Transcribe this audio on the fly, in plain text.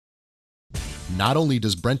Not only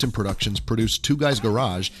does Brenton Productions produce Two Guys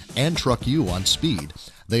Garage and Truck U on speed,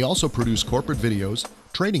 they also produce corporate videos,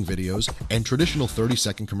 training videos, and traditional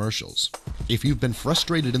 30-second commercials. If you've been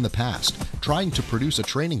frustrated in the past trying to produce a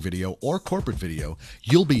training video or corporate video,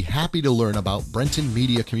 you'll be happy to learn about Brenton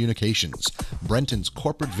Media Communications, Brenton's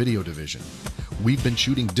corporate video division. We've been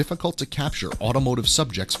shooting difficult-to-capture automotive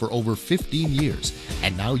subjects for over 15 years,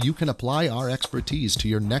 and now you can apply our expertise to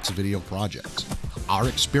your next video project. Our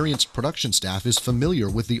experienced production staff is familiar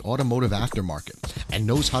with the automotive aftermarket and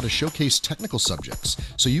knows how to showcase technical subjects,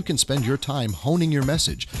 so you can spend your time honing your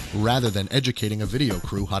message rather than educating a video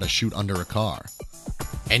crew how to shoot under a car.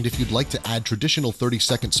 And if you'd like to add traditional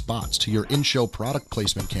 30-second spots to your in-show product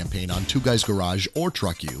placement campaign on Two Guys Garage or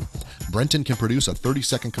Truck U, Brenton can produce a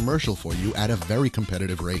 30-second commercial for you at a very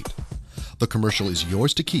competitive rate. The commercial is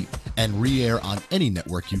yours to keep and re-air on any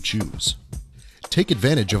network you choose. Take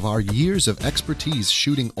advantage of our years of expertise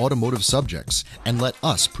shooting automotive subjects and let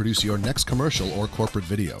us produce your next commercial or corporate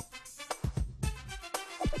video.